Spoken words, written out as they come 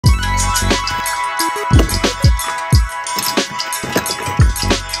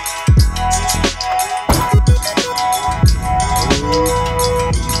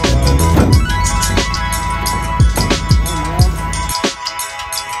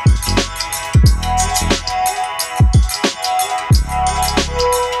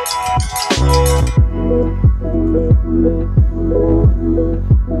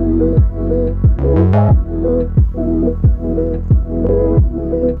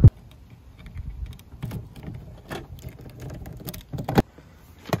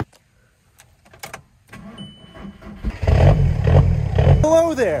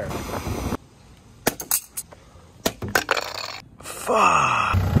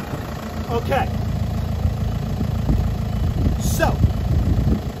Okay. So.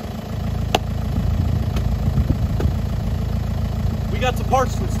 We got some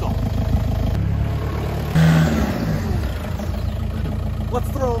parts to install. Let's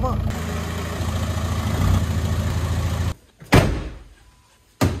throw them on.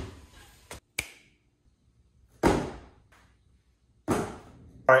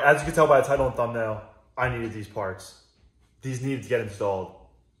 All right, as you can tell by the title and thumbnail, I needed these parts. These needed to get installed.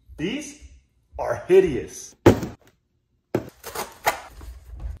 These are hideous.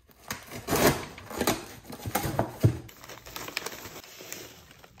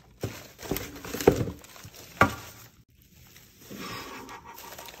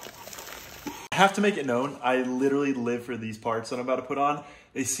 I have to make it known, I literally live for these parts that I'm about to put on.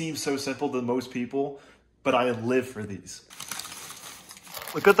 They seem so simple to most people, but I live for these.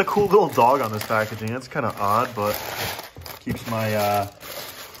 Look at the cool little dog on this packaging. That's kind of odd, but keeps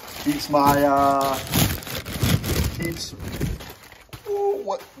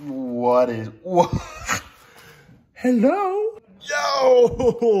what? Hello?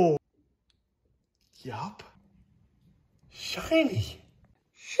 Yo! Yup. Shiny.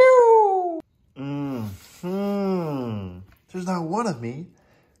 Shoo! There's not one of me.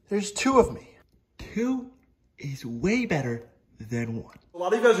 There's two of me. Two is way better than one. A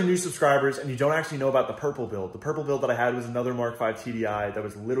lot of you guys are new subscribers and you don't actually know about the purple build. The purple build that I had was another Mark 5 TDI that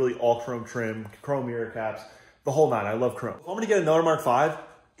was literally all chrome trim, chrome mirror caps, the whole nine. I love chrome. If I'm gonna get another Mark 5,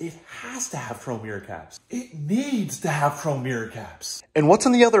 it has to have chrome mirror caps. It needs to have chrome mirror caps. And what's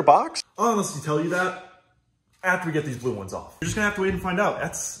in the other box? I'll honestly tell you that after we get these blue ones off. You're just gonna have to wait and find out.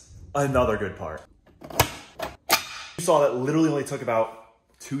 That's another good part. You saw that literally only took about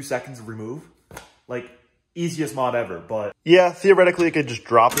 2 seconds to remove. Like, easiest mod ever, but yeah, theoretically it could just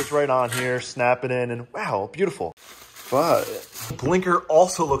drop this right on here, snap it in, and wow, beautiful. But the blinker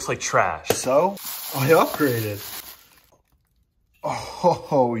also looks like trash. So I upgraded.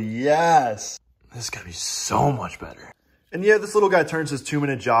 Oh yes, this is gonna be so much better. And yeah, this little guy turns his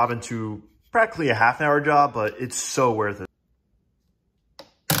 2-minute job into practically a half-an-hour job, but it's so worth it.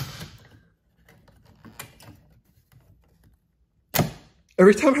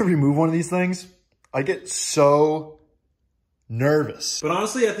 Every time I remove one of these things, I get so nervous. But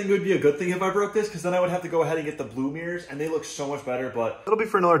honestly, I think it would be a good thing if I broke this, because then I would have to go ahead and get the blue mirrors, and they look so much better, but it'll be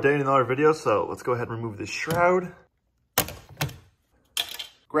for another day and another video, so let's go ahead and remove this shroud.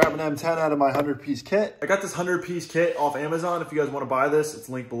 Grab an M10 out of my 100-piece kit. I got this 100-piece kit off Amazon. If you guys want to buy this, it's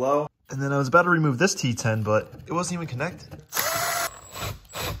linked below. And then I was about to remove this T10, but it wasn't even connected.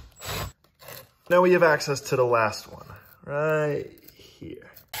 Now we have access to the last one, right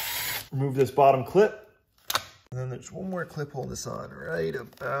here. Remove this bottom clip. And then there's one more clip holding this on right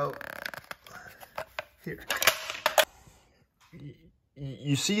about here.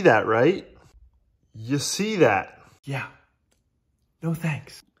 You see that, right? You see that? Yeah. No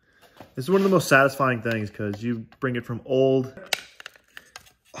thanks. This is one of the most satisfying things because you bring it from old.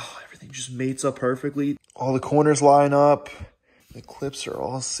 Oh, everything just mates up perfectly. All the corners line up. The clips are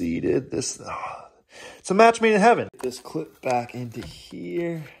all seated. This, it's a match made in heaven. This clip back into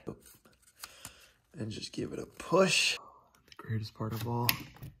here. And just give it a push. The greatest part of all.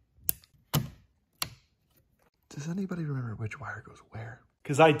 Does anybody remember which wire goes where?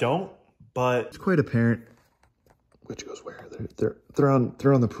 Because I don't, but it's quite apparent which goes where. They're on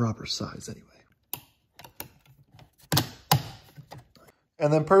the proper size anyway.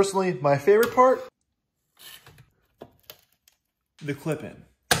 And then personally, my favorite part, the clip in.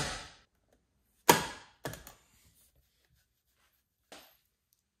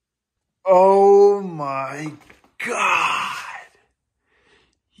 Oh my God.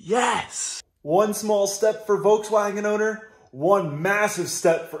 Yes. One small step for Volkswagen owner, one massive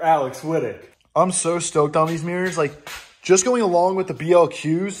step for Alex Widuch. I'm so stoked on these mirrors. Like, just going along with the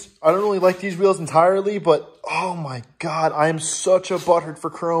BLQs, I don't really like these wheels entirely, but oh my God, I am such a butthurt for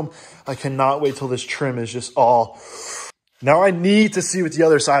chrome. I cannot wait till this trim is just all. Now I need to see what the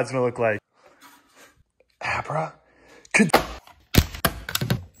other side's gonna look like. Abra.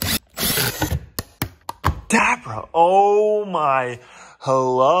 Dabra. Oh my.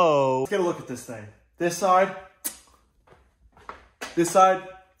 Hello. Let's get a look at this thing. This side. This side.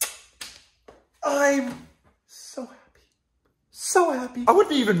 I'm so happy. So happy. I would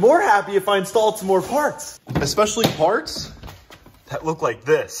be even more happy if I installed some more parts. Especially parts that look like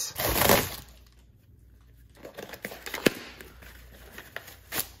this.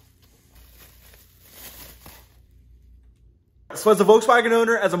 So as a Volkswagen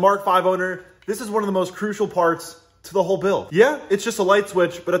owner, as a Mark 5 owner, this is one of the most crucial parts to the whole build. Yeah, it's just a light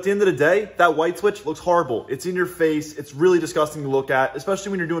switch, but at the end of the day, that white switch looks horrible. It's in your face. It's really disgusting to look at,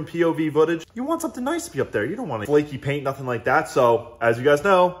 especially when you're doing POV footage. You want something nice to be up there. You don't want flaky paint, nothing like that. So as you guys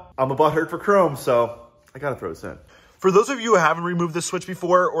know, I'm a butthurt for chrome, so I gotta throw this in. For those of you who haven't removed this switch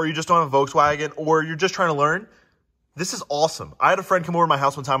before, or you just don't have a Volkswagen, or you're just trying to learn, this is awesome. I had a friend come over to my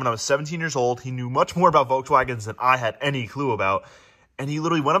house one time when I was 17 years old. He knew much more about Volkswagens than I had any clue about. And he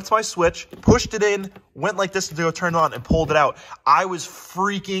literally went up to my switch, pushed it in, went like this to go turn it on, and pulled it out. I was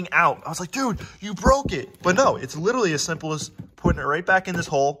freaking out. I was like, dude, you broke it. But no, it's literally as simple as putting it right back in this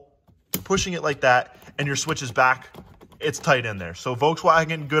hole, pushing it like that, and your switch is back. It's tight in there. So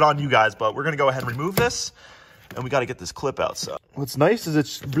Volkswagen, good on you guys. But we're going to go ahead and remove this, and we got to get this clip out. So what's nice is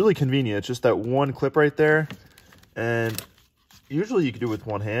it's really convenient. It's just that one clip right there. And usually you can do it with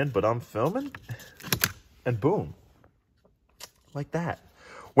one hand, but I'm filming, and boom. Like that.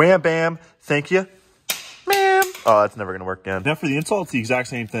 Wham, bam, thank you, ma'am. Oh, that's never gonna work again. Now for the install, it's the exact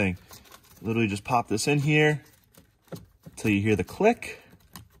same thing. Literally just pop this in here until you hear the click.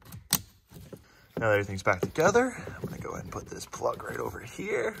 Now that everything's back together, I'm gonna go ahead and put this plug right over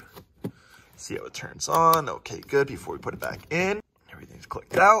here. See how it turns on. Okay, good, before we put it back in. Everything's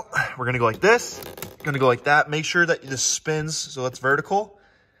clicked out. We're gonna go like this, gonna go like that. Make sure that this spins so that's vertical.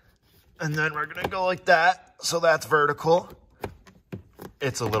 And then we're gonna go like that, so that's vertical.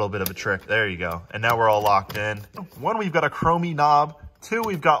 It's a little bit of a trick. There you go. And now we're all locked in. 1, we've got a chromey knob. 2,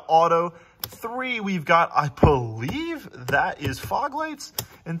 we've got auto. 3, we've got, I believe that is fog lights.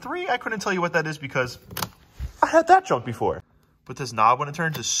 And 3, I couldn't tell you what that is because I had that junk before. But this knob, when it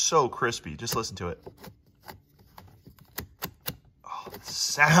turns, is so crispy. Just listen to it. Oh, the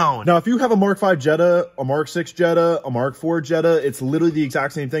sound. Now, if you have a Mark 5 Jetta, a Mark 6 Jetta, a Mark 4 Jetta, it's literally the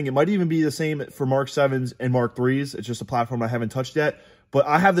exact same thing. It might even be the same for Mark 7s and Mark 3s. It's just a platform I haven't touched yet. But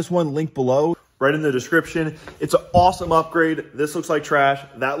I have this one linked below, right in the description. It's an awesome upgrade. This looks like trash.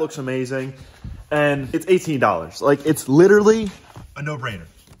 That looks amazing. And it's $18. Like, it's literally a no-brainer.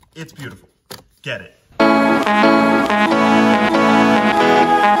 It's beautiful. Get it.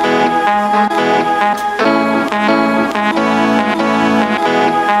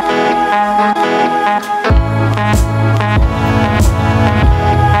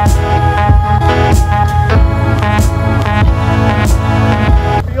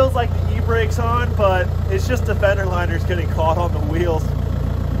 On, but it's just the fender liners getting caught on the wheels.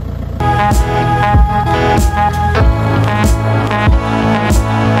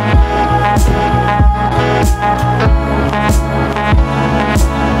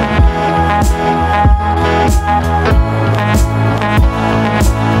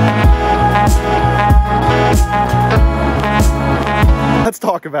 Let's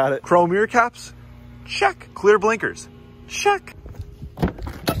talk about it. Chrome mirror caps, check. Clear blinkers, check.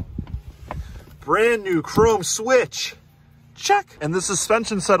 Brand new chrome switch, check. And the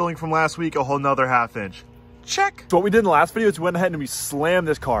suspension settling from last week, a whole nother ½ inch, check. So what we did in the last video is we went ahead and we slammed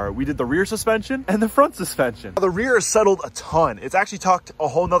this car. We did the rear suspension and the front suspension. The rear is settled a ton. It's actually tucked a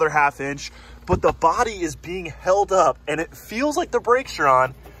whole nother ½ inch, but the body is being held up and it feels like the brakes are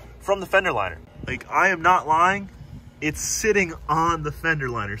on from the fender liner. Like, I am not lying. It's sitting on the fender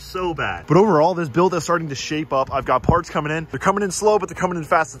liner so bad. But overall, this build is starting to shape up. I've got parts coming in. They're coming in slow, but they're coming in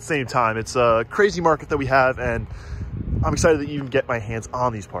fast at the same time. It's a crazy market that we have, and I'm excited to even get my hands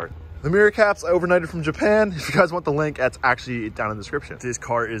on these parts. The mirror caps I overnighted from Japan. If you guys want the link, that's actually down in the description. This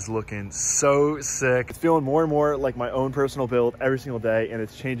car is looking so sick. It's feeling more and more like my own personal build every single day, and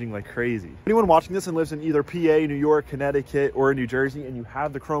it's changing like crazy. Anyone watching this and lives in either PA, New York, Connecticut, or New Jersey, and you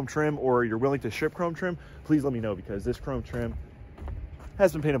have the chrome trim or you're willing to ship chrome trim, please let me know, because this chrome trim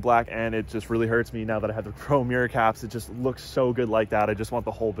has been painted black and it just really hurts me now that I have the chrome mirror caps. It just looks so good like that. I just want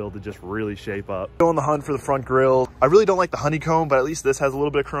the whole build to just really shape up. Go on the hunt for the front grille. I really don't like the honeycomb, but at least this has a little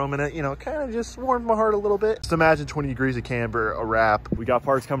bit of chrome in it. You know, kind of just warmed my heart a little bit. Just imagine 20 degrees of camber, a wrap. We got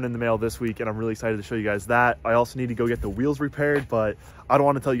parts coming in the mail this week and I'm really excited to show you guys that. I also need to go get the wheels repaired, but I don't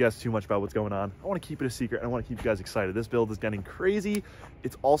want to tell you guys too much about what's going on. I want to keep it a secret and I want to keep you guys excited. This build is getting crazy.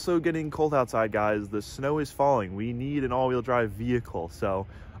 It's also getting cold outside, guys. The snow is falling. We need an all-wheel drive vehicle. So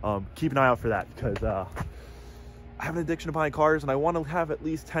keep an eye out for that, because I have an addiction to buying cars and I want to have at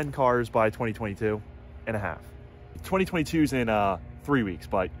least 10 cars by 2022 and a half. 2022 is in 3 weeks,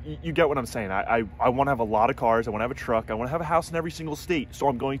 but you get what I'm saying. I want to have a lot of cars. I want to have a truck. I want to have a house in every single state. So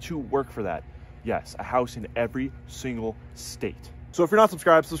I'm going to work for that. Yes, a house in every single state. So if you're not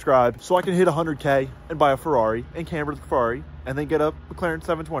subscribed, subscribe so I can hit 100K and buy a Ferrari and camber the Ferrari and then get a McLaren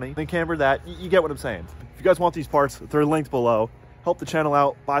 720, then camber that. You get what I'm saying. If you guys want these parts, they're linked below. Help the channel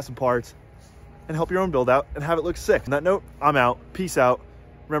out, buy some parts, and help your own build out and have it look sick. On that note, I'm out. Peace out.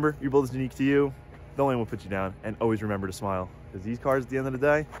 Remember, your build is unique to you. don't let anyone put you down, and always remember to smile, because these cars at the end of the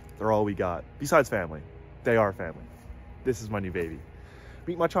day, they're all we got. Besides family, they are family. This is my new baby.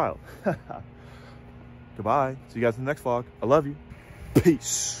 Meet my child. Goodbye. See you guys in the next vlog. I love you.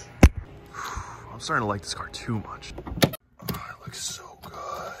 Peace. I'm starting to like this car too much. Oh, it looks so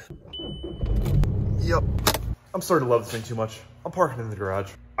good. Yep. I'm starting to love this thing too much. I'm parking in the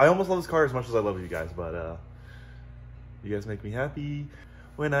garage. I almost love this car as much as I love you guys, but you guys make me happy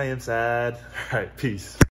when I am sad. All right, peace.